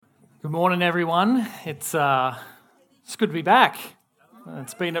Good morning, everyone. It's good to be back.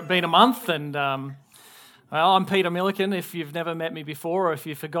 It's been a month, and I'm Peter Milliken. If you've never met me before, or if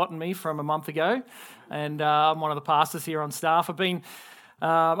you've forgotten me from a month ago, and I'm one of the pastors here on staff. I've been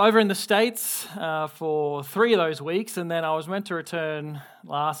over in the States for 3 of those weeks, and then I was meant to return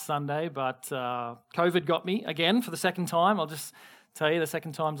last Sunday, but COVID got me again for the second time. I'll just tell you, the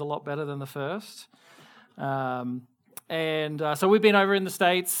second time's a lot better than the first. So we've been over in the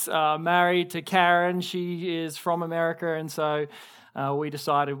States, married to Karen. She is from America, and so we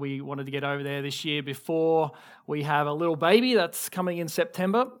decided we wanted to get over there this year before we have a little baby that's coming in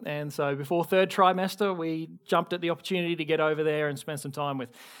September. And so before third trimester, we jumped at the opportunity to get over there and spend some time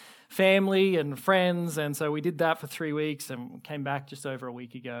with family and friends. And so we did that for 3 weeks and came back just over a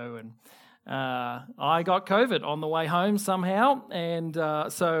week ago. And I got COVID on the way home somehow, and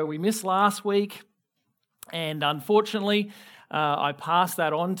so we missed last week. And unfortunately, I passed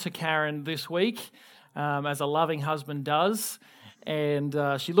that on to Karen this week, as a loving husband does. And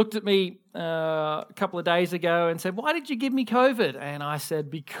she looked at me a couple of days ago and said, "Why did you give me COVID?" And I said,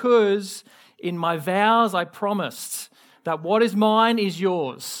 "Because in my vows I promised that what is mine is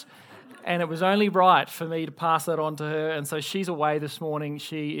yours." And it was only right for me to pass that on to her. And so she's away this morning.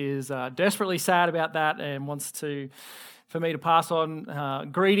 She is desperately sad about that and wants for me to pass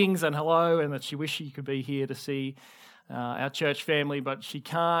on greetings and hello, and that she wished she could be here to see our church family, but she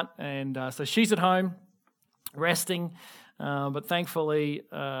can't. And so she's at home resting. But thankfully,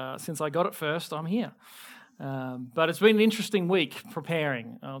 since I got it first, I'm here. But it's been an interesting week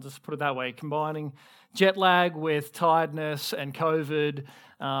preparing. I'll just put it that way, combining jet lag with tiredness and COVID.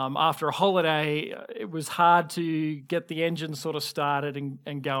 After a holiday, it was hard to get the engine sort of started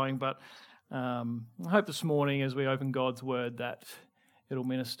and going, but I hope this morning, as we open God's Word, that it'll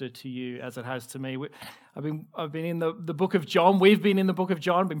minister to you as it has to me. I've been in the book of John. We've been in the book of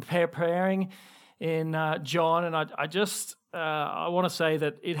John, been preparing in John, and I want to say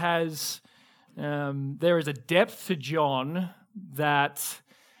that it has there is a depth to John that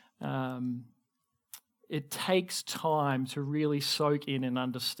it takes time to really soak in and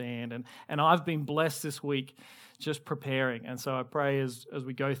understand. And I've been blessed this week just preparing, and so I pray as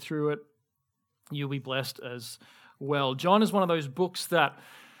we go through it, you'll be blessed as well. John is one of those books that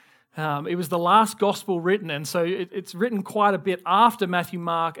it was the last gospel written, and so it's written quite a bit after Matthew,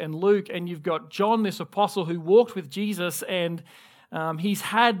 Mark, and Luke, and you've got John, this apostle who walked with Jesus, and he's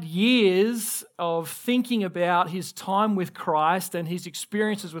had years of thinking about his time with Christ and his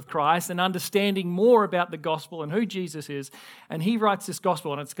experiences with Christ and understanding more about the gospel and who Jesus is, and he writes this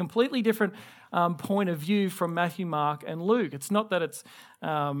gospel, and it's a completely different point of view from Matthew, Mark, and Luke. It's not that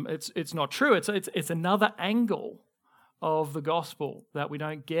it's not true. It's another angle of the gospel that we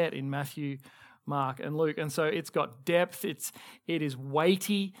don't get in Matthew, Mark, and Luke, and so it's got depth. It is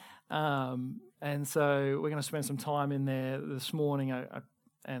weighty. And so we're going to spend some time in there this morning,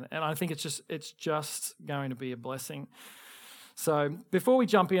 and I think it's just going to be a blessing. So before we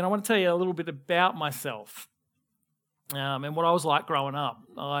jump in, I want to tell you a little bit about myself and what I was like growing up.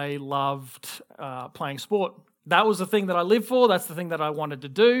 I loved playing sport. That was the thing that I lived for. That's the thing that I wanted to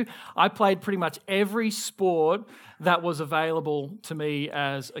do. I played pretty much every sport that was available to me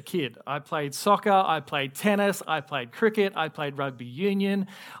as a kid. I played soccer, I played tennis, I played cricket, I played rugby union.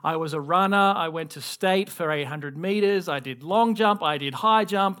 I was a runner. I went to state for 800 meters. I did long jump, I did high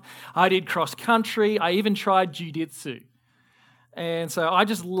jump, I did cross country. I even tried jiu-jitsu. And so I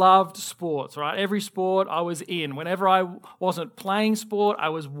just loved sports, right? Every sport I was in. Whenever I wasn't playing sport, I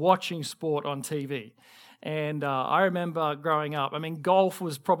was watching sport on TV. And I remember growing up, golf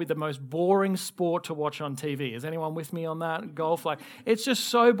was probably the most boring sport to watch on TV. Is anyone with me on that? Golf, it's just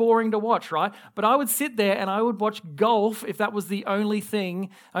so boring to watch, right? But I would sit there and I would watch golf if that was the only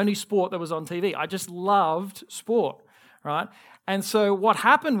sport that was on TV. I just loved sport, right? And so what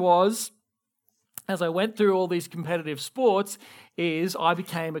happened was, as I went through all these competitive sports, is I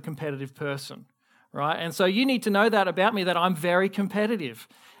became a competitive person, right? And so you need to know that about me, that I'm very competitive.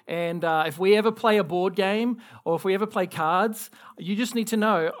 And if we ever play a board game or if we ever play cards, you just need to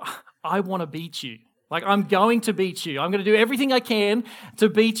know, I want to beat you. I'm going to beat you. I'm going to do everything I can to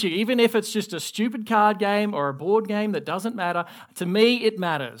beat you, even if it's just a stupid card game or a board game that doesn't matter. To me, it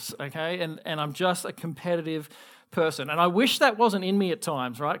matters, okay? And I'm just a competitive person. And I wish that wasn't in me at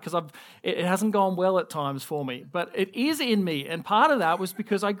times, right? Because it hasn't gone well at times for me. But it is in me. And part of that was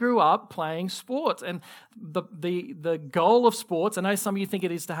because I grew up playing sports. And the goal of sports, I know some of you think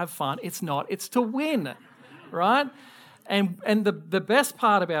it is to have fun. It's not. It's to win, right? And the best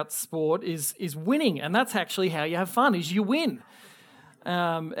part about sport is winning. And that's actually how you have fun, is you win.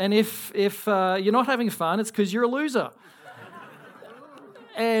 And if you're not having fun, it's because you're a loser.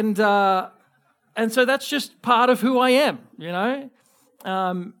 And so that's just part of who I am, you know.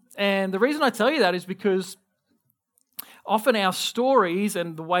 And the reason I tell you that is because often our stories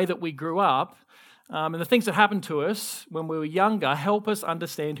and the way that we grew up and the things that happened to us when we were younger help us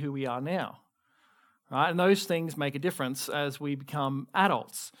understand who we are now, right? And those things make a difference as we become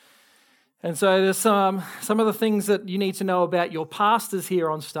adults. And so there's some of the things that you need to know about your pastors here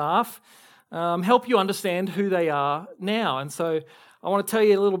on staff help you understand who they are now. And so I want to tell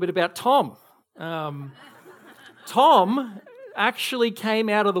you a little bit about Tom. Tom actually came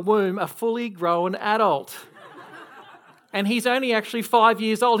out of the womb a fully grown adult. And he's only actually 5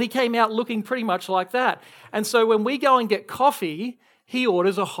 years old. He came out looking pretty much like that. And so when we go and get coffee, he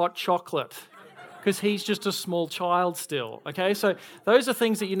orders a hot chocolate because he's just a small child still. Okay, so those are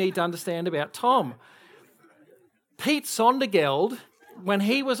things that you need to understand about Tom. Pete Sondergeld, when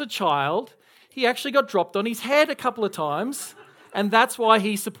he was a child, he actually got dropped on his head a couple of times, and that's why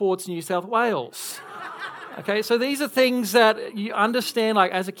he supports New South Wales. Okay, so these are things that you understand,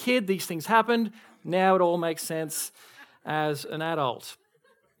 like as a kid, these things happened. Now it all makes sense as an adult.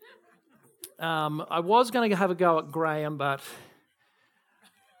 I was going to have a go at Graham, but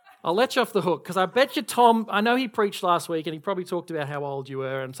I'll let you off the hook because I bet you Tom, I know he preached last week and he probably talked about how old you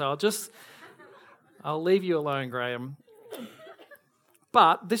were, and so I'll leave you alone, Graham.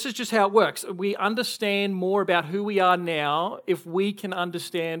 But this is just how it works. We understand more about who we are now if we can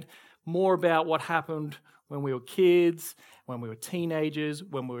understand more about what happened when we were kids, when we were teenagers,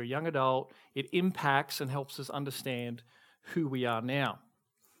 when we were young adult. It impacts and helps us understand who we are now.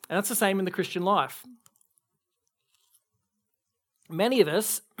 And that's the same in the Christian life. Many of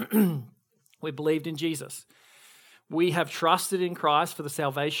us, we believed in Jesus. We have trusted in Christ for the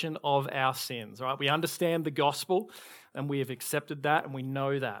salvation of our sins, right? We understand the gospel and we have accepted that and we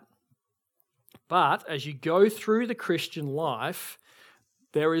know that. But as you go through the Christian life,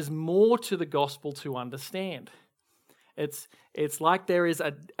 there is more to the gospel to understand. It's like there is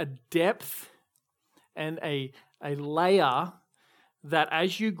a depth and a layer that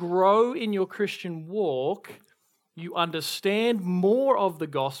as you grow in your Christian walk, you understand more of the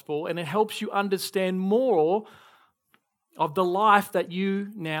gospel and it helps you understand more of the life that you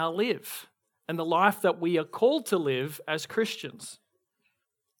now live and the life that we are called to live as Christians.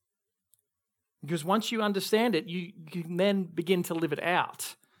 Because once you understand it, you can then begin to live it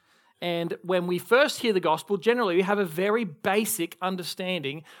out. And when we first hear the gospel, generally we have a very basic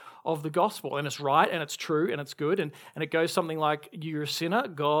understanding of the gospel. And it's right, and it's true, and it's good. And it goes something like, you're a sinner,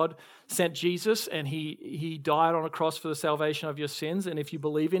 God sent Jesus, and he died on a cross for the salvation of your sins. And if you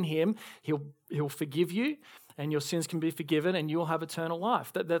believe in him, he'll forgive you, and your sins can be forgiven, and you'll have eternal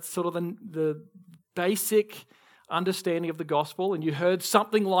life. That's sort of the basic understanding of the gospel. And you heard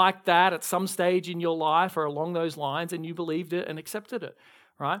something like that at some stage in your life or along those lines, and you believed it and accepted it,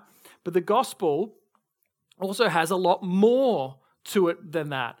 right? But the gospel also has a lot more to it than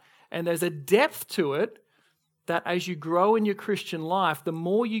that. And there's a depth to it that as you grow in your Christian life, the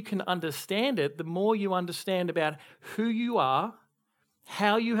more you can understand it, the more you understand about who you are,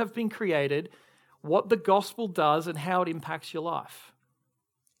 how you have been created, what the gospel does, and how it impacts your life.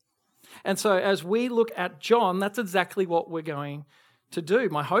 And so as we look at John, that's exactly what we're going to do.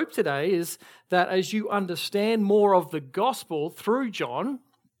 My hope today is that as you understand more of the gospel through John,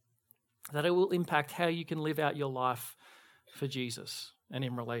 that it will impact how you can live out your life for Jesus and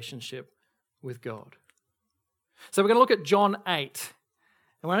in relationship with God. So we're going to look at John 8,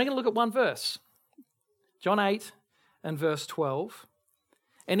 and we're only going to look at one verse. John 8 and verse 12.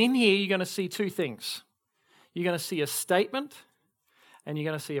 And in here, you're going to see two things. You're going to see a statement, and you're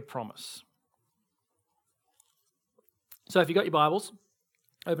going to see a promise. So if you've got your Bibles,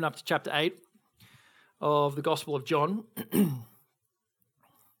 open up to chapter 8 of the Gospel of John.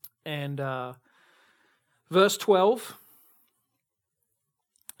 And verse 12.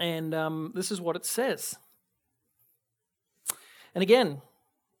 And this is what it says. And again,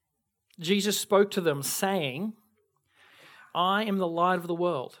 Jesus spoke to them, saying, I am the light of the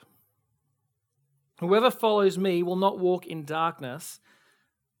world. Whoever follows me will not walk in darkness,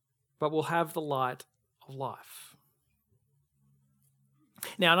 but will have the light of life.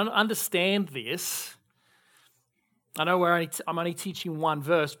 Now, I don't understand this. I know I'm only teaching one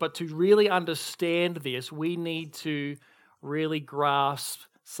verse, but to really understand this, we need to really grasp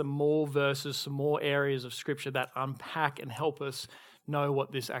some more verses, some more areas of Scripture that unpack and help us know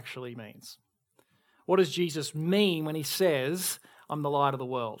what this actually means. What does Jesus mean when he says, I'm the light of the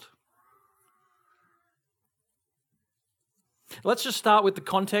world? Let's just start with the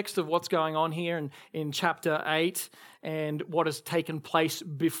context of what's going on here in chapter 8 and what has taken place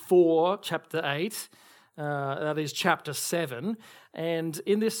before chapter 8. that is chapter 7. And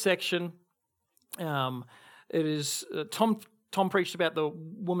in this section, it is Tom preached about the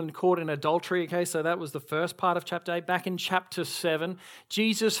woman caught in adultery, okay, so that was the first part of chapter 8. Back in chapter 7,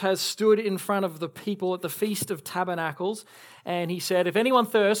 Jesus has stood in front of the people at the Feast of Tabernacles, and he said, if anyone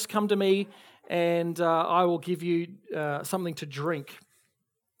thirsts, come to me, and I will give you something to drink.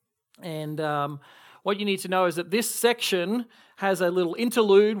 And what you need to know is that this section has a little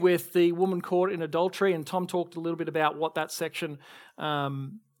interlude with the woman caught in adultery, and Tom talked a little bit about what that section, how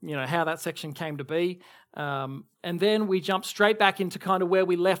that section came to be. And then we jump straight back into kind of where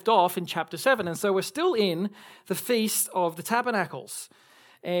we left off in chapter 7. And so we're still in the Feast of the Tabernacles.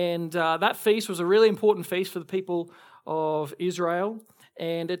 And that feast was a really important feast for the people of Israel.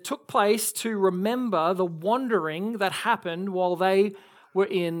 And it took place to remember the wandering that happened while they were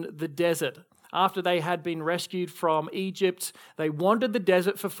in the desert. After they had been rescued from Egypt, they wandered the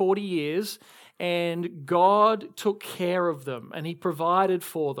desert for 40 years, and God took care of them, and he provided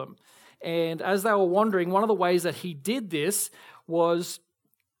for them. And as they were wandering, one of the ways that he did this was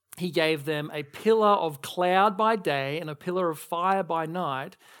he gave them a pillar of cloud by day and a pillar of fire by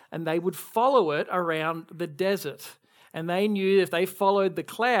night, and they would follow it around the desert. And they knew if they followed the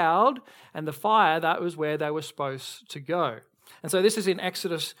cloud and the fire, that was where they were supposed to go. And so this is in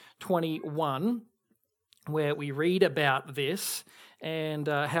Exodus 21, where we read about this and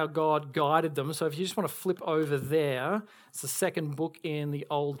how God guided them. So if you just want to flip over there, it's the second book in the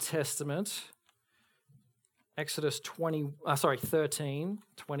Old Testament, Exodus 13,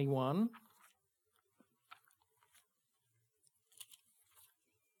 21.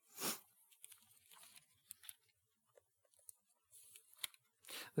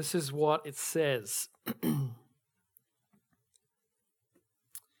 This is what it says.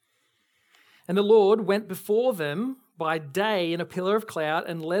 And the Lord went before them by day in a pillar of cloud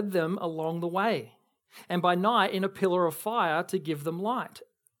and led them along the way, and by night in a pillar of fire to give them light,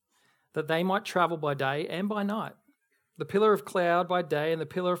 that they might travel by day and by night. The pillar of cloud by day and the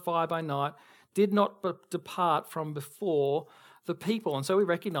pillar of fire by night did not depart from before the people. And so we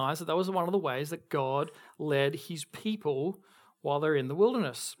recognize that was one of the ways that God led his people while they're in the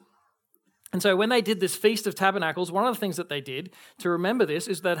wilderness. And so when they did this Feast of Tabernacles, one of the things that they did to remember this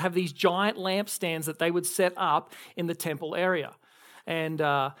is they'd have these giant lampstands that they would set up in the temple area. And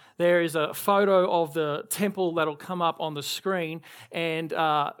there is a photo of the temple that'll come up on the screen. And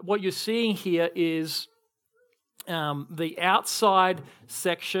what you're seeing here is the outside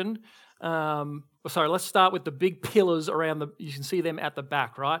section. Let's start with the big pillars around you can see them at the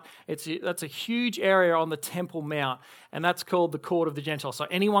back, right? That's a huge area on the Temple Mount, and that's called the Court of the Gentiles. So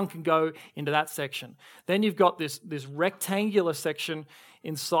anyone can go into that section. Then you've got this rectangular section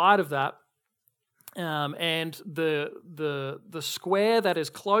inside of that, and the square that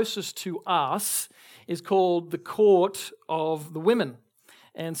is closest to us is called the Court of the Women.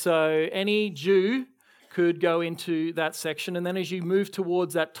 And so any Jew could go into that section. And then as you move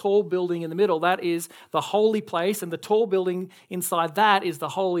towards that tall building in the middle, that is the holy place, and the tall building inside that is the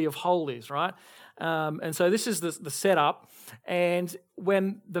Holy of Holies, right? And so this is the setup. And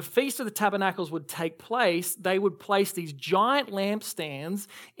when the Feast of the Tabernacles would take place, they would place these giant lampstands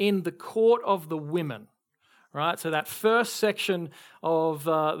in the Court of the Women, right? So that first section of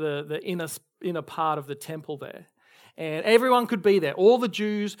the inner part of the temple there. And everyone could be there. All the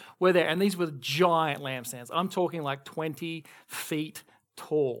Jews were there. And these were giant lampstands. I'm talking like 20 feet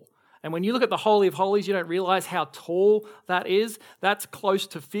tall. And when you look at the Holy of Holies, you don't realize how tall that is. That's close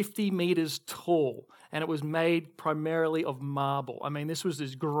to 50 meters tall. And it was made primarily of marble. I mean, this was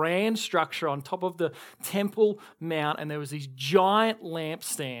this grand structure on top of the Temple Mount, and there was these giant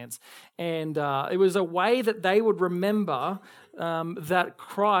lampstands. And it was a way that they would remember that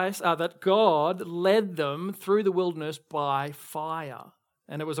God led them through the wilderness by fire.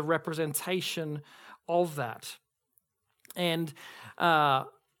 And it was a representation of that. And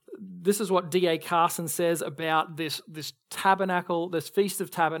this is what D.A. Carson says about this tabernacle, this Feast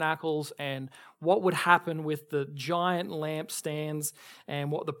of Tabernacles, and what would happen with the giant lampstands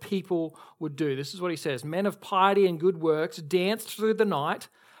and what the people would do. This is what he says. Men of piety and good works danced through the night,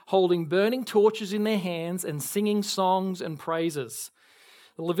 holding burning torches in their hands and singing songs and praises.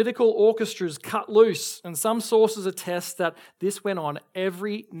 The Levitical orchestras cut loose, and some sources attest that this went on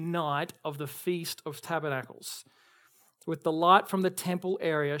every night of the Feast of Tabernacles, with the light from the temple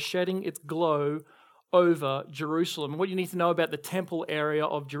area shedding its glow over Jerusalem. And what you need to know about the temple area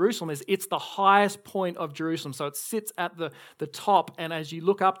of Jerusalem is it's the highest point of Jerusalem. So it sits at the top, and as you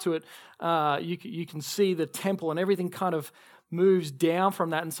look up to it, you can see the temple and everything kind of moves down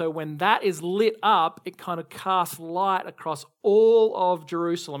from that. And so when that is lit up, it kind of casts light across all of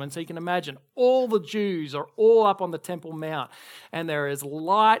Jerusalem. And so you can imagine all the Jews are all up on the Temple Mount, and there is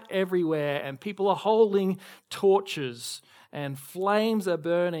light everywhere, and people are holding torches, and flames are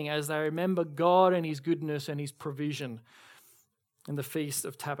burning as they remember God and his goodness and his provision in the Feast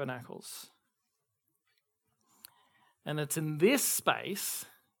of Tabernacles. And it's in this space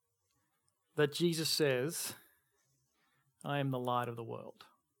that Jesus says, I am the light of the world.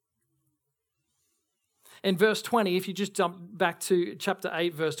 In verse 20, if you just jump back to chapter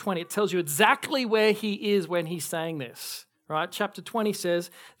 8, verse 20, it tells you exactly where he is when he's saying this. Right? Chapter 20 says,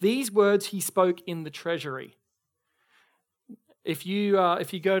 these words he spoke in the treasury. If you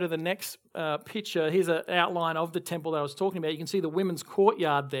go to the next picture, here's an outline of the temple that I was talking about. You can see the women's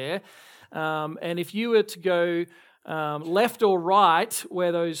courtyard there. And if you were to go left or right,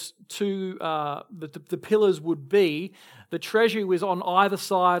 where those two the pillars would be, the treasury was on either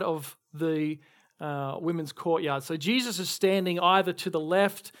side of the women's courtyard. So Jesus is standing either to the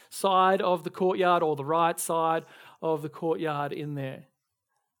left side of the courtyard or the right side of the courtyard in there.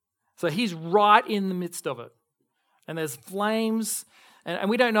 So he's right in the midst of it. And there's flames. And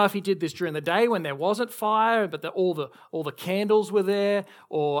we don't know if he did this during the day when there wasn't fire, but all the candles were there,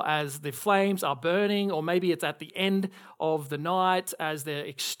 or as the flames are burning, or maybe it's at the end of the night as they're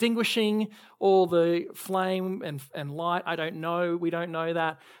extinguishing all the flame and light. I don't know. We don't know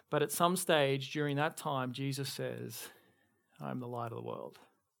that. But at some stage during that time, Jesus says, I'm the light of the world.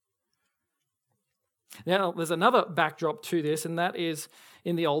 Now, there's another backdrop to this, and that is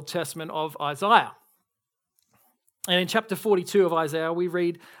in the Old Testament of Isaiah. And in chapter 42 of Isaiah, we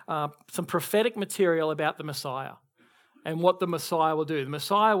read some prophetic material about the Messiah and what the Messiah will do. The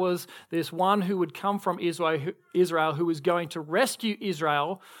Messiah was this one who would come from Israel who was going to rescue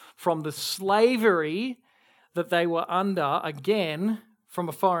Israel from the slavery that they were under, again, from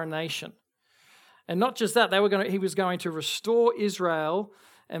a foreign nation. And not just that, he was going to restore Israel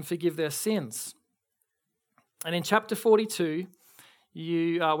and forgive their sins. And in chapter 42,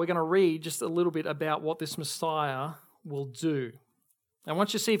 we're going to read just a little bit about what this Messiah will do. I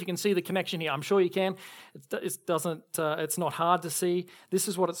want you to see if you can see the connection here. I'm sure you can. It's not hard to see. This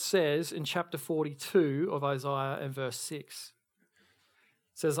is what it says in chapter 42 of Isaiah and verse 6.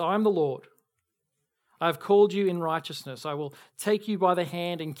 It says, I am the Lord. I have called you in righteousness. I will take you by the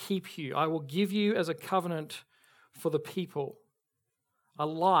hand and keep you. I will give you as a covenant for the people, a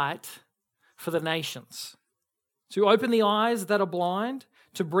light for the nations. To open the eyes that are blind,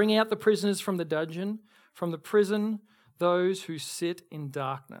 to bring out the prisoners from the dungeon, from the prison, those who sit in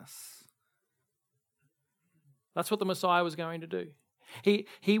darkness. That's what the Messiah was going to do.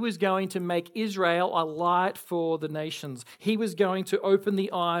 He was going to make Israel a light for the nations. He was going to open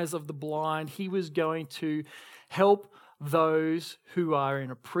the eyes of the blind. He was going to help those who are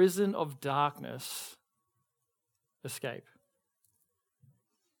in a prison of darkness escape.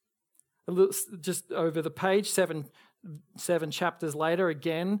 Just over the page, seven chapters later,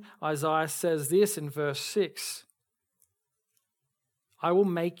 again, Isaiah says this in verse 6. I will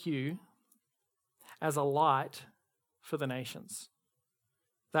make you as a light for the nations,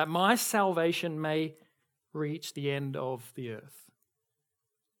 that my salvation may reach the end of the earth.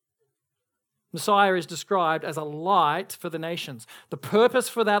 Messiah is described as a light for the nations. The purpose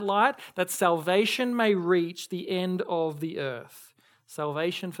for that light, that salvation may reach the end of the earth.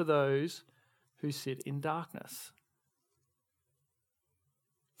 Salvation for those who sit in darkness.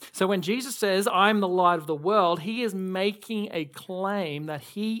 So when Jesus says, I'm the light of the world, he is making a claim that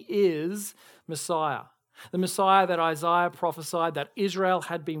he is Messiah. The Messiah that Isaiah prophesied, that Israel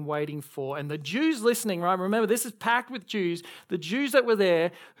had been waiting for. And the Jews listening, right? Remember, this is packed with Jews. The Jews that were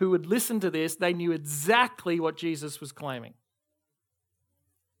there who would listen to this, they knew exactly what Jesus was claiming.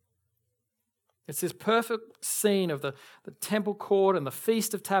 It's this perfect scene of the temple court and the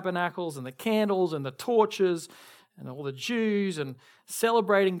Feast of Tabernacles and the candles and the torches and all the Jews and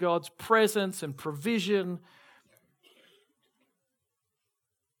celebrating God's presence and provision.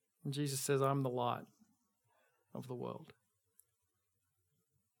 And Jesus says, I'm the light of the world.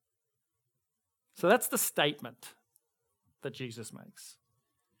 So that's the statement that Jesus makes.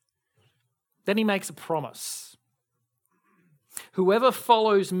 Then he makes a promise. Whoever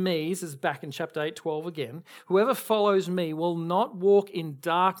follows me, this is back in chapter 8:12 again, whoever follows me will not walk in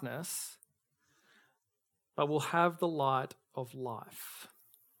darkness, but will have the light of life.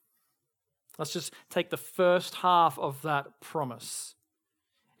 Let's just take the first half of that promise.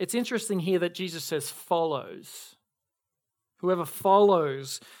 It's interesting here that Jesus says follows. Whoever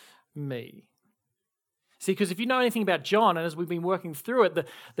follows me. See, because if you know anything about John, and as we've been working through it,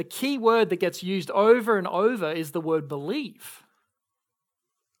 the key word that gets used over and over is the word believe.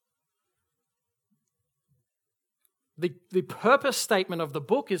 The purpose statement of the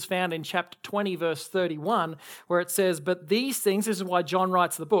book is found in chapter 20, verse 31, where it says, but these things, this is why John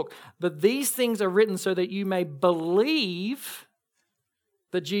writes the book, but these things are written so that you may believe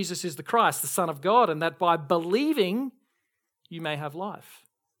that Jesus is the Christ, the Son of God, and that by believing you may have life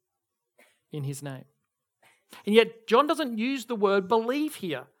in his name. And yet John doesn't use the word believe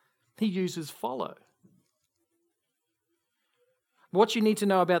here. He uses follow. What you need to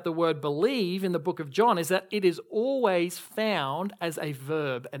know about the word believe in the book of John is that it is always found as a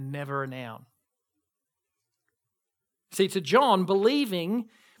verb and never a noun. See, to John, believing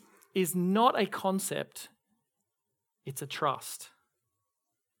is not a concept, it's a trust.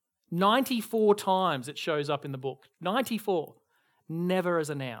 94 times it shows up in the book. 94. Never as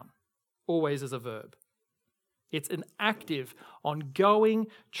a noun, always as a verb. It's an active, ongoing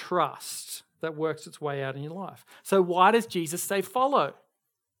trust that works its way out in your life. So why does Jesus say follow?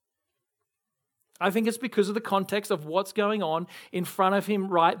 I think it's because of the context of what's going on in front of him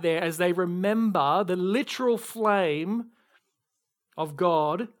right there as they remember the literal flame of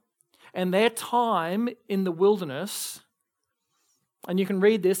God and their time in the wilderness. And you can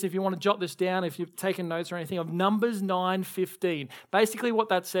read this if you want to jot this down, if you've taken notes or anything, of Numbers 9:15. Basically what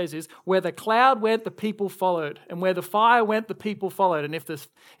that says is, where the cloud went, the people followed. And where the fire went, the people followed. And if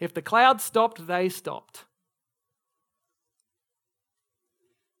the cloud stopped, they stopped.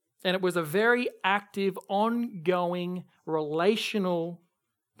 And it was a very active, ongoing, relational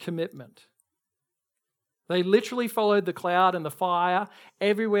commitment. They literally followed the cloud and the fire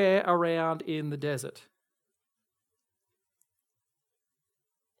everywhere around in the desert.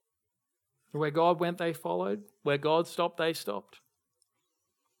 Where God went, they followed. Where God stopped, they stopped.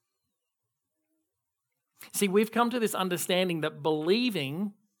 See, we've come to this understanding that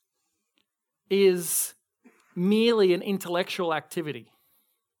believing is merely an intellectual activity.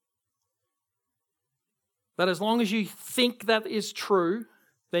 That as long as you think that is true,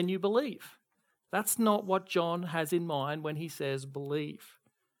 then you believe. That's not what John has in mind when he says believe.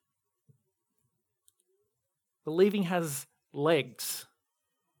 Believing has legs.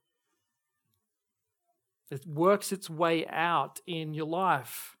 It works its way out in your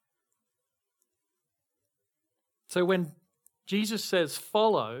life. So when Jesus says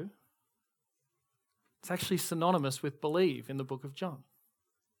follow, it's actually synonymous with believe in the book of John.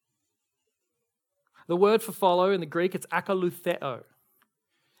 The word for follow in the Greek, it's akalutheo.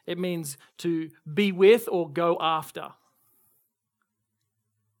 It means to be with or go after.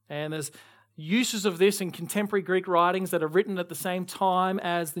 And there's uses of this in contemporary Greek writings that are written at the same time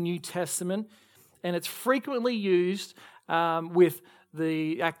as the New Testament. And it's frequently used with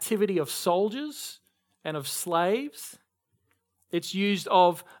the activity of soldiers and of slaves. It's used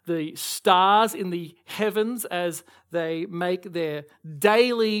of the stars in the heavens as they make their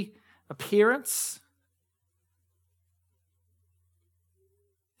daily appearance.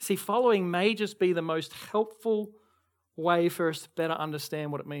 See, following may just be the most helpful way for us to better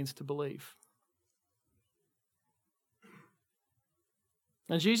understand what it means to believe.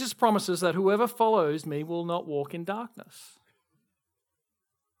 And Jesus promises that whoever follows me will not walk in darkness.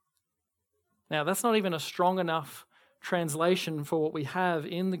 Now, that's not even a strong enough translation for what we have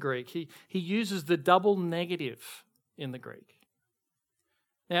in the Greek. He uses the double negative in the Greek.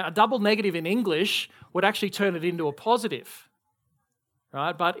 Now, a double negative in English would actually turn it into a positive,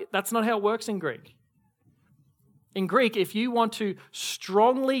 right? But that's not how it works in Greek. In Greek, if you want to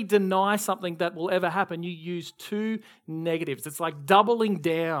strongly deny something that will ever happen, you use two negatives. It's like doubling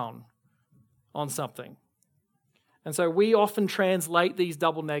down on something. And so we often translate these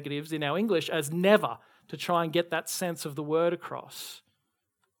double negatives in our English as never to try and get that sense of the word across.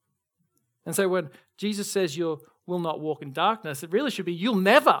 And so when Jesus says you will not walk in darkness, it really should be you'll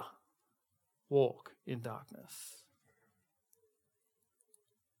never walk in darkness.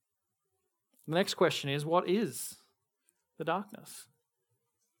 The next question is, what is the darkness?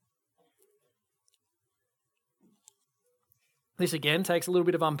 This again takes a little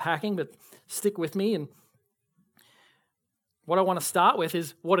bit of unpacking, but stick with me. And what I want to start with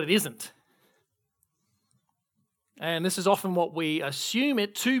is what it isn't. And this is often what we assume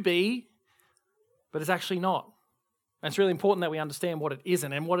it to be, but it's actually not. And it's really important that we understand what it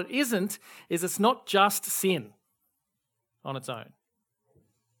isn't. And what it isn't is it's not just sin on its own.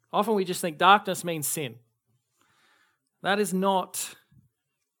 Often we just think darkness means sin. That is not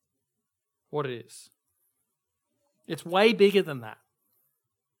what it is. It's way bigger than that.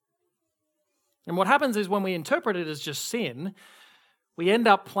 And what happens is when we interpret it as just sin, we end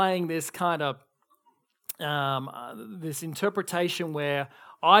up playing this kind of this interpretation where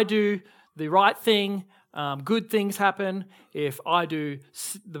I do the right thing, good things happen. If I do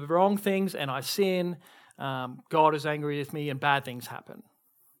the wrong things and I sin, God is angry with me and bad things happen.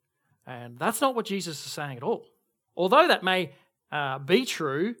 And that's not what Jesus is saying at all. Although that may be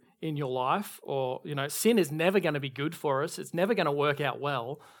true in your life, or, sin is never going to be good for us. It's never going to work out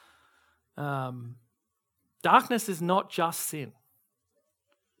well. Darkness is not just sin.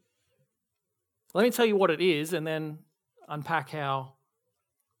 Let me tell you what it is and then unpack how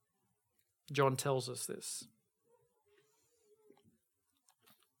John tells us this.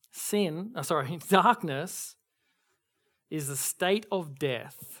 Darkness is the state of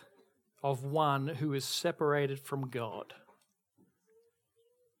death of one who is separated from God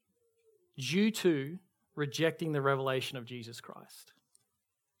due to rejecting the revelation of Jesus Christ.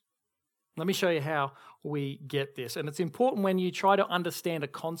 Let me show you how we get this. And it's important when you try to understand a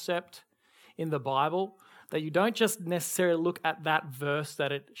concept in the Bible that you don't just necessarily look at that verse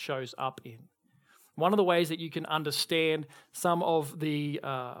that it shows up in. One of the ways that you can understand some of the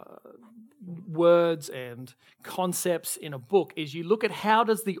words and concepts in a book is you look at how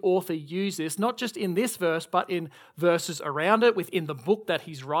does the author use this, not just in this verse, but in verses around it, within the book that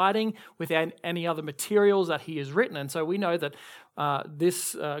he's writing, within any other materials that he has written. And so we know that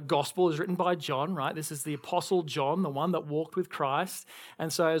this gospel is written by John, right? This is the Apostle John, the one that walked with Christ.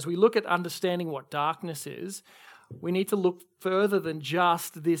 And so as we look at understanding what darkness is, we need to look further than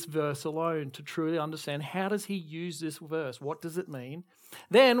just this verse alone to truly understand how does he use this verse? What does it mean?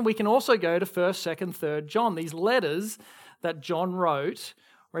 Then we can also go to 1st, 2nd, 3rd John, these letters that John wrote,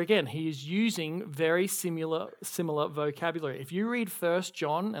 where again, he is using very similar vocabulary. If you read 1st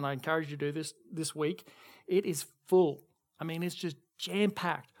John, and I encourage you to do this week, it is full. It's just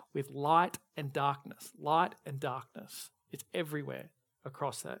jam-packed with light and darkness. Light and darkness. It's everywhere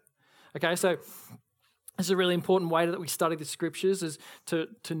across that. Okay, so this is a really important way that we study the scriptures, is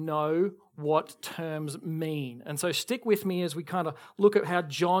to know what terms mean. And so stick with me as we kind of look at how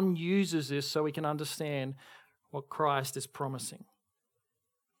John uses this so we can understand what Christ is promising.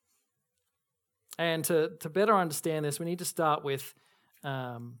 And to better understand this, we need to start with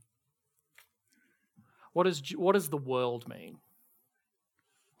what does the world mean?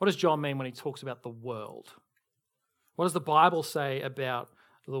 What does John mean when he talks about the world? What does the Bible say about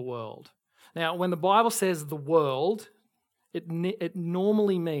the world? Now, when the Bible says the world, it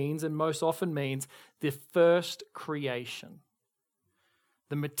normally means, and most often means, the first creation.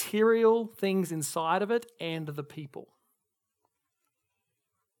 The material things inside of it and the people.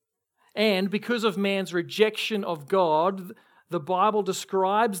 And because of man's rejection of God, the Bible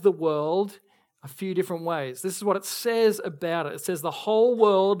describes the world a few different ways. This is what it says about it. It says the whole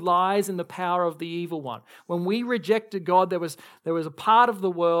world lies in the power of the evil one. When we rejected God, there was a part of the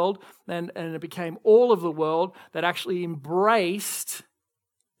world, and it became all of the world, that actually embraced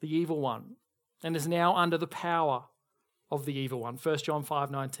the evil one and is now under the power of the evil one. 1 John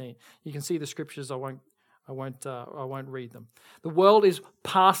 5:19. You can see the scriptures. I won't read them. The world is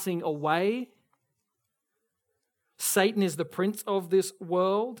passing away. Satan is the prince of this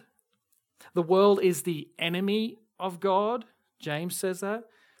world. The world is the enemy of God. James says that.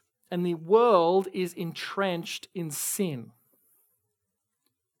 And the world is entrenched in sin.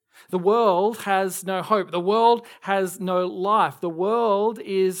 The world has no hope. The world has no life. The world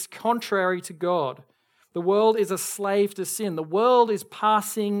is contrary to God. The world is a slave to sin. The world is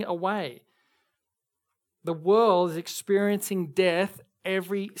passing away. The world is experiencing death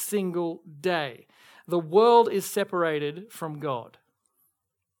every single day. The world is separated from God.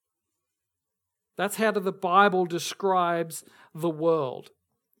 That's how the Bible describes the world.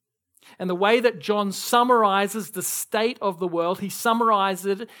 And the way that John summarizes the state of the world, he summarizes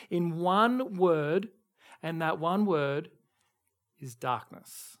it in one word, and that one word is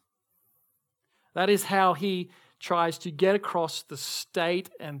darkness. That is how he tries to get across the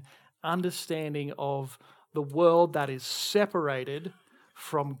state and understanding of the world that is separated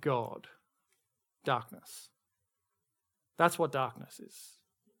from God. Darkness. That's what darkness is.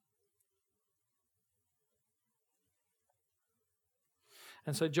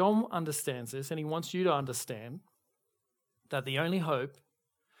 And so John understands this, and he wants you to understand that the only hope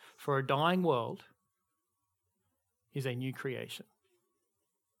for a dying world is a new creation,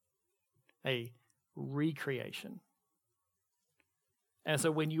 a recreation. And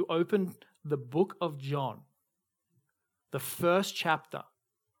so when you open the book of John, the first chapter,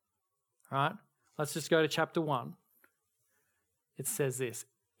 right? Let's just go to chapter 1. It says this,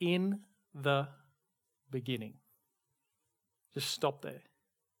 in the beginning. Just stop there.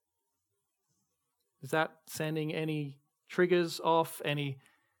 Is that sending any triggers off, any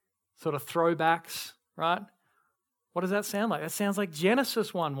sort of throwbacks, right? What does that sound like? That sounds like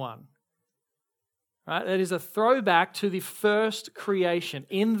Genesis 1:1. Right? That is a throwback to the first creation.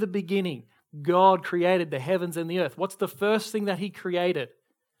 In the beginning, God created the heavens and the earth. What's the first thing that he created?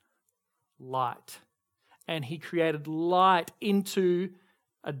 Light. And he created light into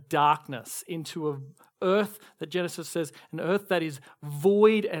a darkness, into an earth that Genesis says, an earth that is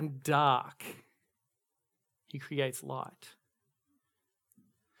void and dark. He creates light.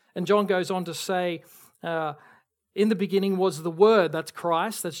 And John goes on to say, in the beginning was the Word, that's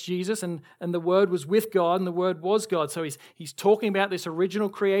Christ, that's Jesus, and the Word was with God, and the Word was God. So he's talking about this original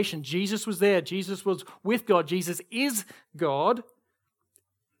creation. Jesus was there, Jesus was with God, Jesus is God.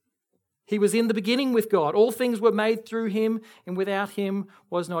 He was in the beginning with God. All things were made through him, and without him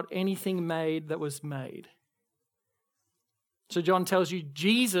was not anything made that was made. So John tells you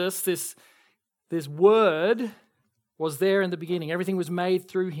Jesus, this Word, was there in the beginning. Everything was made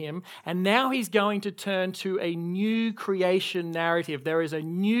through him. And now he's going to turn to a new creation narrative. There is a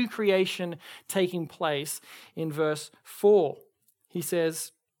new creation taking place in verse 4. He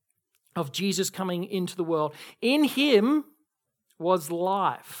says of Jesus coming into the world. In him was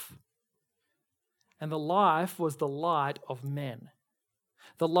life. And the life was the light of men.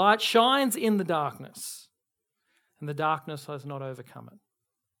 The light shines in the darkness, and the darkness has not overcome it.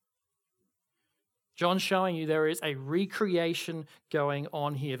 John's showing you there is a recreation going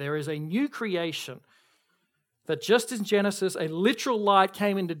on here. There is a new creation. That just as in Genesis, a literal light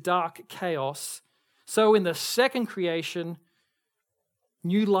came into dark chaos, so in the second creation,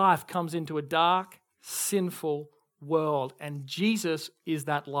 new life comes into a dark, sinful world. And Jesus is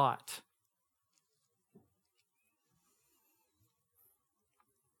that light.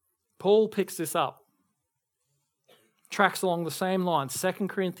 Paul picks this up, tracks along the same line, 2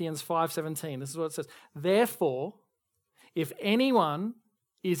 Corinthians 5:17. This is what it says. Therefore, if anyone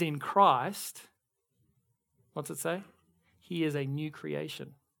is in Christ, what's it say? He is a new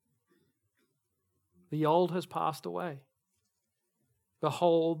creation. The old has passed away.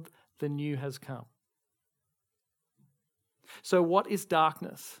 Behold, the new has come. So what is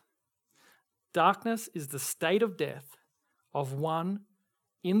darkness? Darkness is the state of death of one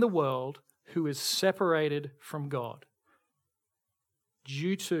in the world who is separated from God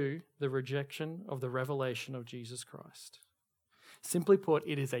due to the rejection of the revelation of Jesus Christ. Simply put,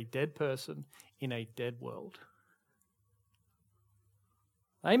 it is a dead person in a dead world.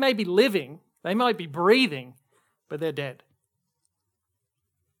 They may be living, they might be breathing, but they're dead.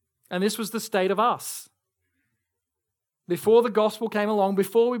 And this was the state of us. Before the gospel came along,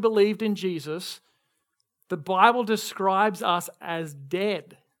 before we believed in Jesus, the Bible describes us as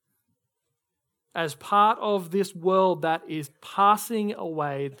dead, as part of this world that is passing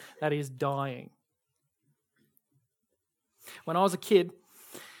away, that is dying. When I was a kid,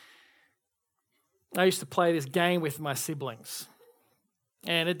 I used to play this game with my siblings.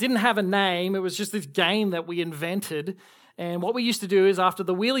 And it didn't have a name, it was just this game that we invented. And what we used to do is after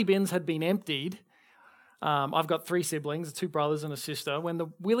the wheelie bins had been emptied, I've got 3 siblings, 2 brothers and a sister. When the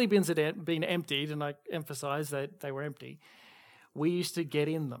wheelie bins had been emptied, and I emphasize that they were empty, we used to get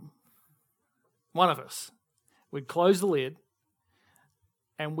in them. One of us. We'd close the lid,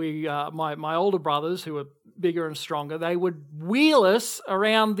 and my older brothers, who were bigger and stronger, they would wheel us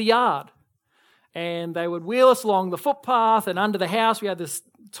around the yard. And they would wheel us along the footpath and under the house. We had this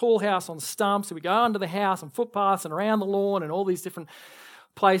tall house on stumps, so we'd go under the house and footpaths and around the lawn and all these different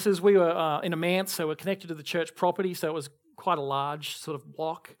places. We were in a manse, so we're connected to the church property, so it was quite a large sort of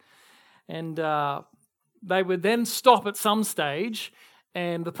block. And they would then stop at some stage,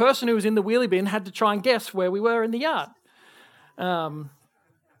 and the person who was in the wheelie bin had to try and guess where we were in the yard. As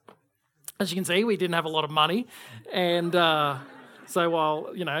you can see, we didn't have a lot of money, and so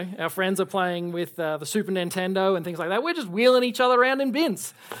while our friends are playing with the Super Nintendo and things like that, we're just wheeling each other around in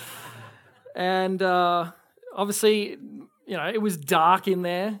bins. And obviously, it was dark in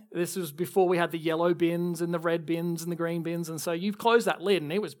there. This was before we had the yellow bins and the red bins and the green bins. And so you close that lid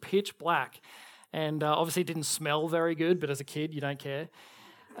and it was pitch black. And obviously it didn't smell very good, but as a kid, you don't care.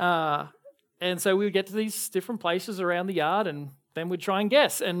 And so we would get to these different places around the yard and then we'd try and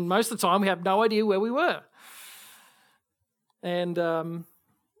guess. And most of the time we have no idea where we were. And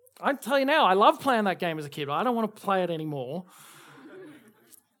I tell you now, I loved playing that game as a kid, but I don't want to play it anymore.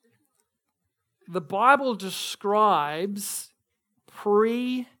 The Bible describes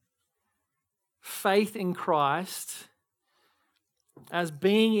pre-faith in Christ as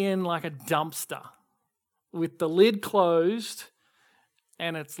being in like a dumpster with the lid closed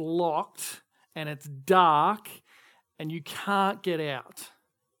and it's locked and it's dark and you can't get out.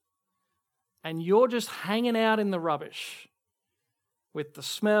 And you're just hanging out in the rubbish with the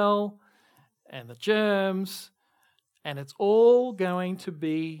smell and the germs, and it's all going to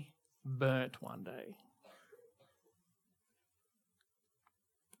be burnt one day.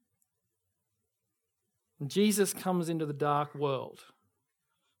 And Jesus comes into the dark world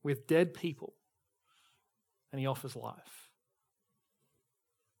with dead people, and he offers life.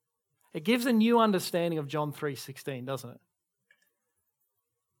 It gives a new understanding of John 3:16, doesn't it?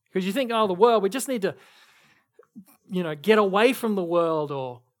 Because you think, oh, the world, we just need to, get away from the world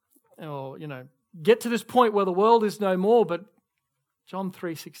or get to this point where the world is no more. But John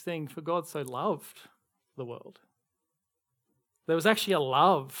 3:16, for God so loved the world. There was actually a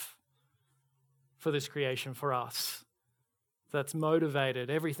love for this creation, for us, that's motivated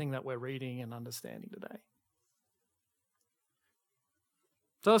everything that we're reading and understanding today.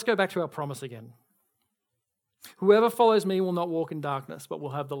 So let's go back to our promise again. Whoever follows me will not walk in darkness, but will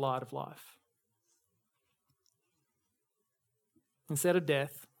have the light of life. Instead of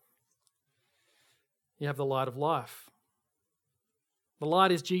death, you have the light of life. The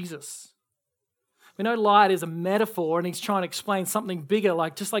light is Jesus. We know light is a metaphor, and he's trying to explain something bigger,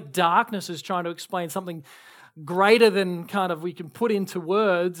 just like darkness is trying to explain something greater than kind of we can put into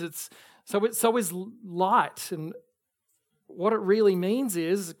words. So is light. And what it really means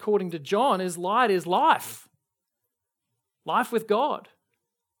is, according to John, is light is life. Life with God.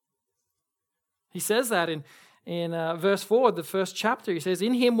 He says that in verse 4, the first chapter. He says,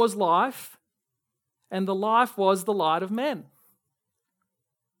 in him was life, and the life was the light of men.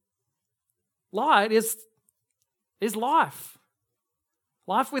 Light is life.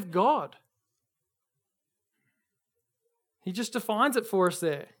 Life with God. He just defines it for us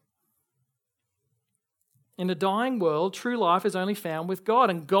there. In a dying world, true life is only found with God,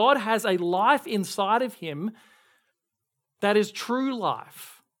 and God has a life inside of him that is true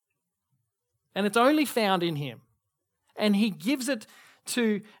life. And it's only found in him. And he gives it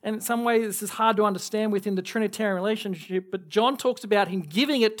to, and in some way this is hard to understand within the Trinitarian relationship, but John talks about him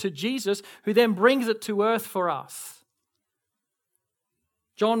giving it to Jesus, who then brings it to earth for us.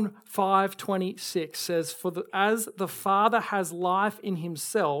 John 5:26 says, as the Father has life in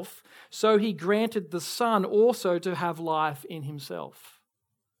himself, so he granted the Son also to have life in himself.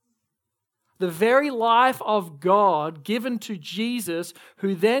 The very life of God given to Jesus,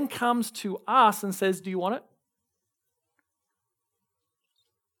 who then comes to us and says, do you want it?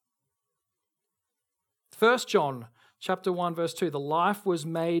 1 John chapter 1, verse 2, the life was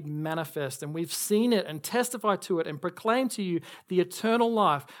made manifest, and we've seen it and testified to it and proclaimed to you the eternal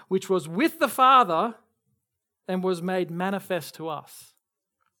life, which was with the Father and was made manifest to us.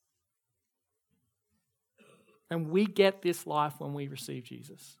 And we get this life when we receive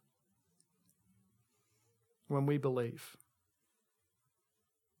Jesus, when we believe.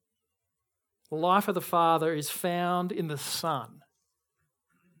 The life of the Father is found in the Son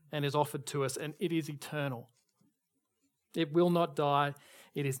and is offered to us, and it is eternal. It will not die.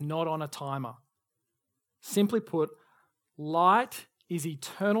 It is not on a timer. Simply put, light is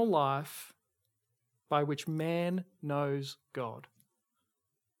eternal life by which man knows God.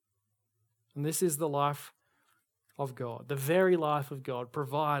 And this is the life of God, the very life of God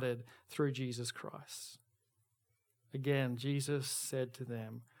provided through Jesus Christ. Again, Jesus said to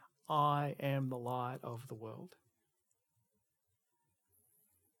them, I am the light of the world.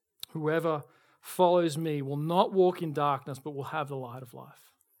 Whoever follows me will not walk in darkness, but will have the light of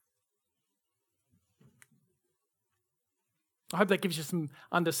life. I hope that gives you some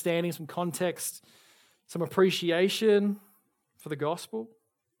understanding, some context, some appreciation for the gospel,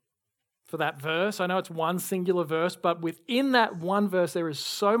 for that verse. I know it's one singular verse, but within that one verse there is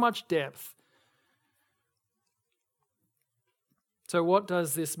so much depth. So what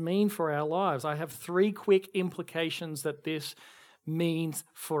does this mean for our lives? I have 3 quick implications that this means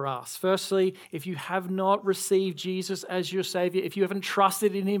for us. Firstly, if you have not received Jesus as your Savior, if you haven't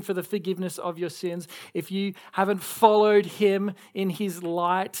trusted in Him for the forgiveness of your sins, if you haven't followed Him in His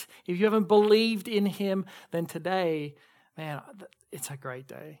light, if you haven't believed in Him, then today, man, it's a great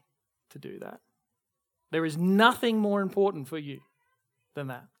day to do that. There is nothing more important for you than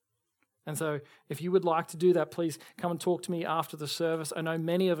that. And so if you would like to do that, please come and talk to me after the service. I know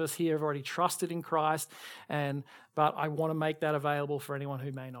many of us here have already trusted in Christ, but I want to make that available for anyone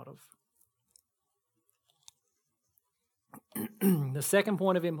who may not have. The second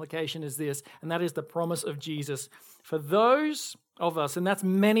point of implication is this, and that is the promise of Jesus. For those of us, and that's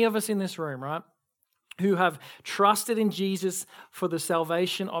many of us in this room, right, who have trusted in Jesus for the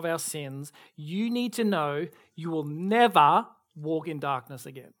salvation of our sins, you need to know you will never walk in darkness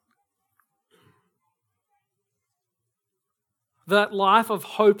again. That life of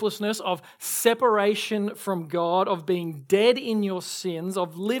hopelessness, of separation from God, of being dead in your sins,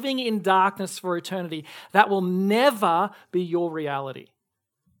 of living in darkness for eternity, that will never be your reality.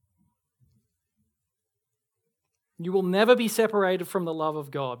 You will never be separated from the love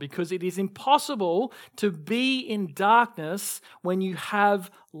of God because it is impossible to be in darkness when you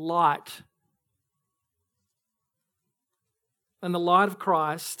have light. And the light of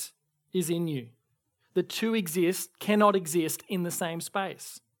Christ is in you. The two cannot exist in the same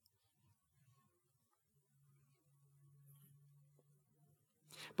space.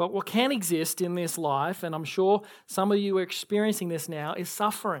 But what can exist in this life, and I'm sure some of you are experiencing this now, is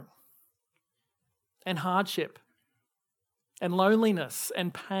suffering and hardship and loneliness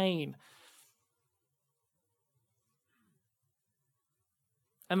and pain.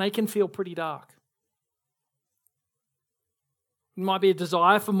 And they can feel pretty dark. It might be a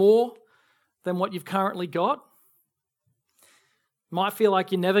desire for more than what you've currently got. It might feel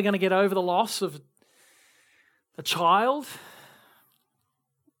like you're never going to get over the loss of a child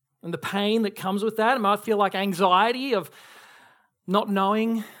and the pain that comes with that. It might feel like anxiety of not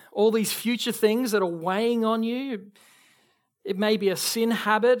knowing all these future things that are weighing on you. It may be a sin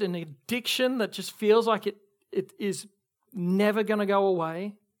habit, an addiction that just feels like it is never going to go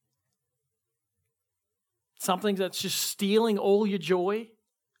away. Something that's just stealing all your joy.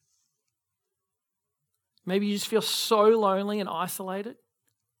 Maybe you just feel so lonely and isolated.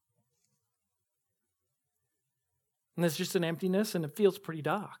 And there's just an emptiness and it feels pretty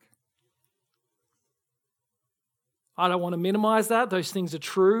dark. I don't want to minimize that. Those things are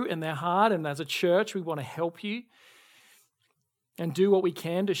true and they're hard. And as a church, we want to help you and do what we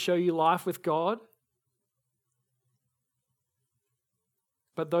can to show you life with God.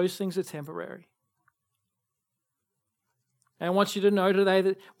 But those things are temporary. And I want you to know today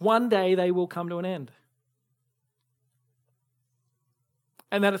that one day they will come to an end.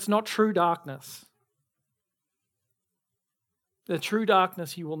 And that it's not true darkness. The true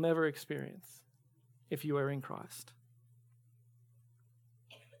darkness you will never experience if you are in Christ.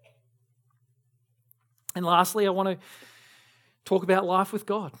 And lastly, I want to talk about life with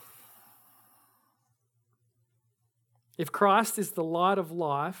God. If Christ is the light of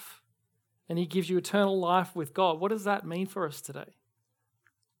life and he gives you eternal life with God, what does that mean for us today?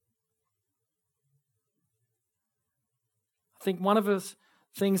 I think one of the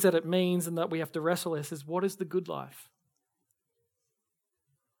things that it means and that we have to wrestle with is, what is the good life?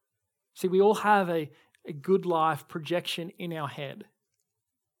 See, we all have a good life projection in our head.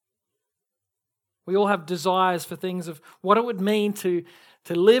 We all have desires for things of what it would mean to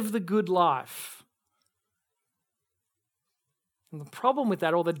live the good life. And the problem with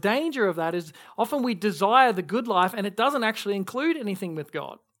that, or the danger of that, is often we desire the good life and it doesn't actually include anything with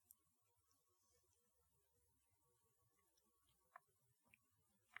God.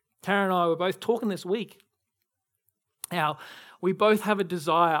 Karen and I were both talking this week how we both have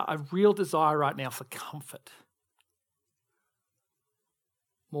a real desire right now for comfort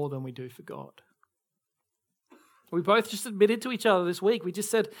more than we do for God. We both just admitted to each other this week, we just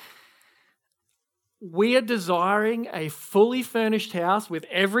said, we are desiring a fully furnished house with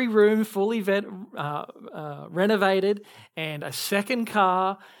every room fully renovated and a second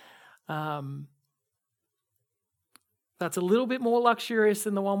car that's a little bit more luxurious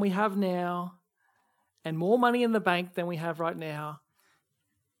than the one we have now and more money in the bank than we have right now.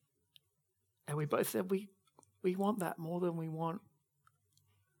 And we both said we want that more than we want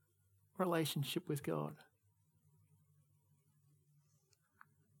relationship with God.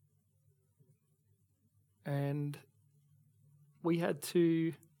 And we had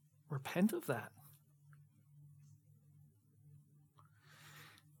to repent of that.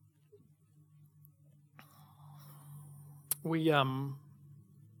 We got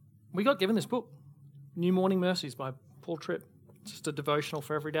given this book, New Morning Mercies by Paul Tripp. It's just a devotional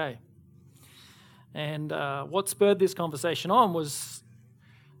for every day. And what spurred this conversation on was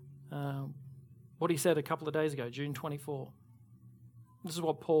what he said a couple of days ago, June 24. This is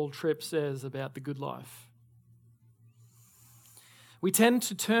what Paul Tripp says about the good life. We tend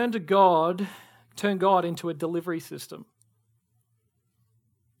to turn God into a delivery system.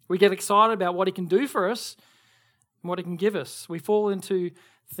 We get excited about what he can do for us and what he can give us. We fall into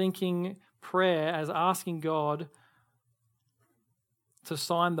thinking prayer as asking God to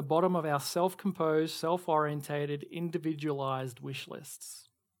sign the bottom of our self-composed, self-orientated, individualized wish lists.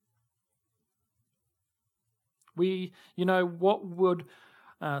 What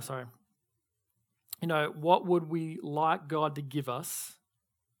would we like God to give us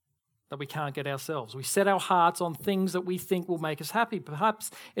that we can't get ourselves? We set our hearts on things that we think will make us happy. Perhaps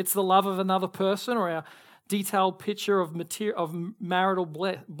it's the love of another person or our detailed picture of marital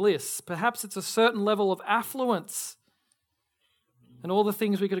bliss. Perhaps it's a certain level of affluence and all the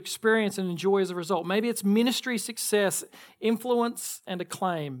things we could experience and enjoy as a result. Maybe it's ministry success, influence, and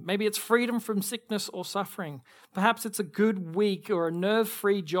acclaim. Maybe it's freedom from sickness or suffering. Perhaps it's a good week or a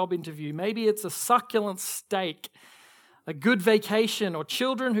nerve-free job interview. Maybe it's a succulent steak, a good vacation, or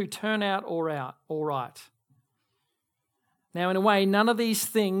children who turn out all right. Now, in a way, none of these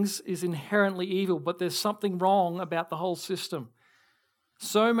things is inherently evil, but there's something wrong about the whole system.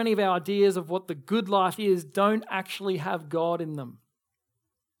 So many of our ideas of what the good life is don't actually have God in them.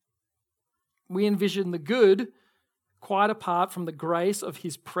 We envision the good quite apart from the grace of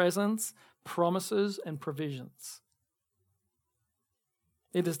His presence, promises, and provisions.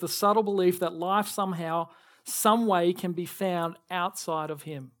 It is the subtle belief that life somehow, some way can be found outside of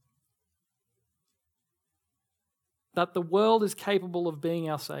Him. That the world is capable of being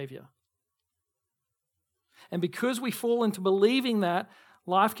our Saviour. And because we fall into believing that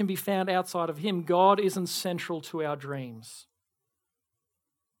life can be found outside of Him, God isn't central to our dreams.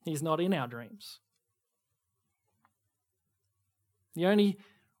 He's not in our dreams. The only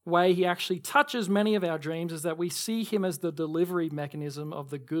way He actually touches many of our dreams is that we see Him as the delivery mechanism of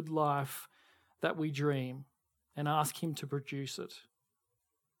the good life that we dream and ask Him to produce it.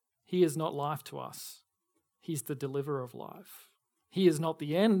 He is not life to us. He's the deliverer of life. He is not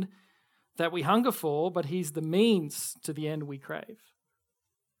the end that we hunger for, but He's the means to the end we crave.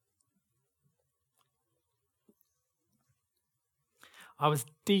 I was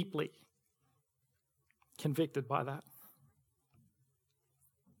deeply convicted by that.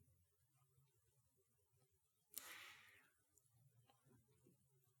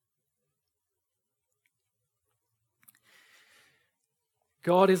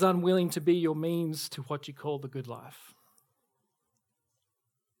 God is unwilling to be your means to what you call the good life.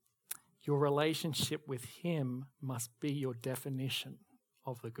 Your relationship with Him must be your definition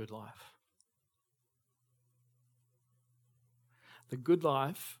of the good life. The good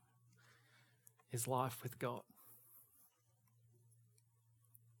life is life with God.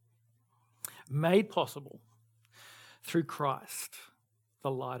 Made possible through Christ,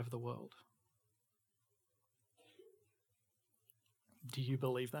 the light of the world. Do you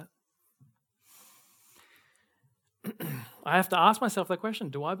believe that? I have to ask myself that question.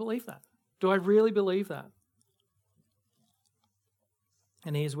 Do I believe that? Do I really believe that?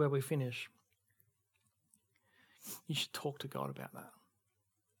 And here's where we finish. You should talk to God about that.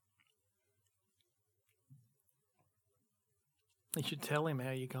 You should tell Him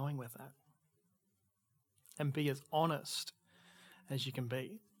how you're going with that. And be as honest as you can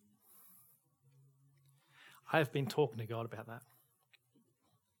be. I have been talking to God about that.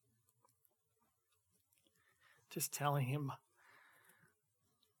 Just telling Him,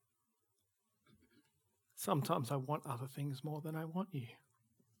 sometimes I want other things more than I want you.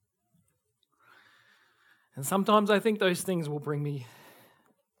 And sometimes I think those things will bring me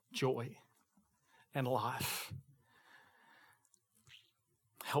joy and life.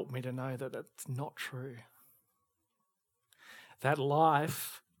 Help me to know that it's not true. That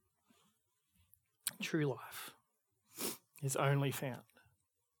life, true life, is only found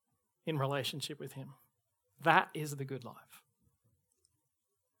in relationship with Him. That is the good life.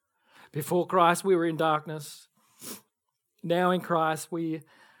 Before Christ, we were in darkness. Now in Christ, we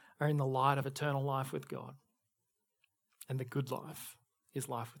are in the light of eternal life with God. And the good life is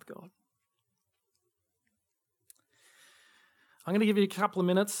life with God. I'm going to give you a couple of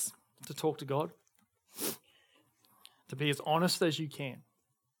minutes to talk to God, to be as honest as you can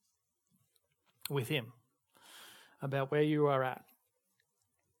with Him about where you are at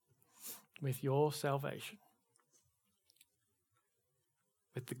with your salvation,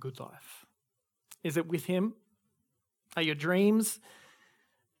 with the good life. Is it with Him? Are your dreams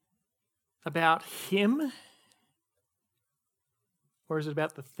about Him? Or is it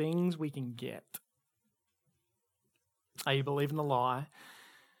about the things we can get? Are you believing the lie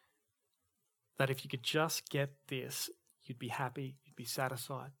that if you could just get this, you'd be happy, you'd be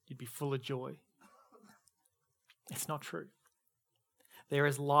satisfied, you'd be full of joy? It's not true. There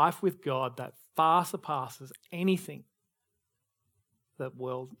is life with God that far surpasses anything that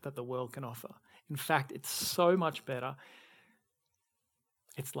the world can offer. In fact, it's so much better.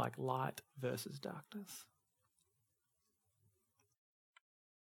 It's like light versus darkness.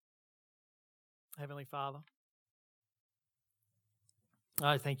 Heavenly Father,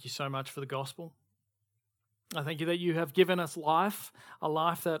 I thank you so much for the gospel. I thank you that you have given us life, a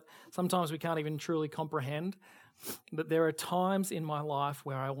life that sometimes we can't even truly comprehend. But there are times in my life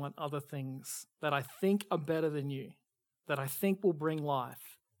where I want other things that I think are better than you, that I think will bring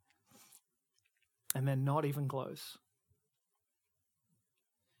life. And they're not even close.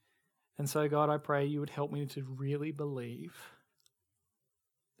 And so, God, I pray you would help me to really believe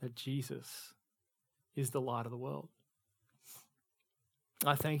that Jesus is the light of the world.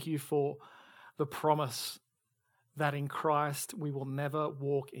 I thank you for the promise that in Christ we will never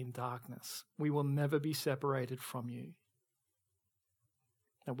walk in darkness. We will never be separated from you.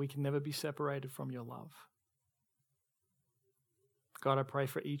 That we can never be separated from your love. God, I pray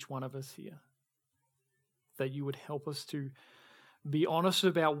for each one of us here that you would help us to be honest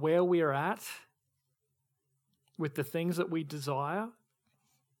about where we are at with the things that we desire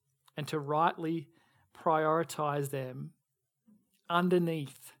and to rightly prioritize them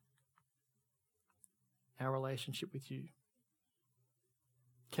underneath our relationship with you.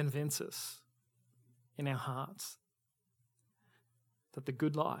 Convince us in our hearts that the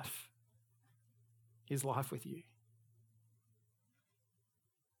good life is life with you.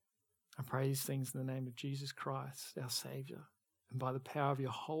 I pray these things in the name of Jesus Christ, our Savior, and by the power of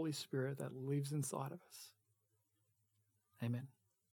your Holy Spirit that lives inside of us. Amen.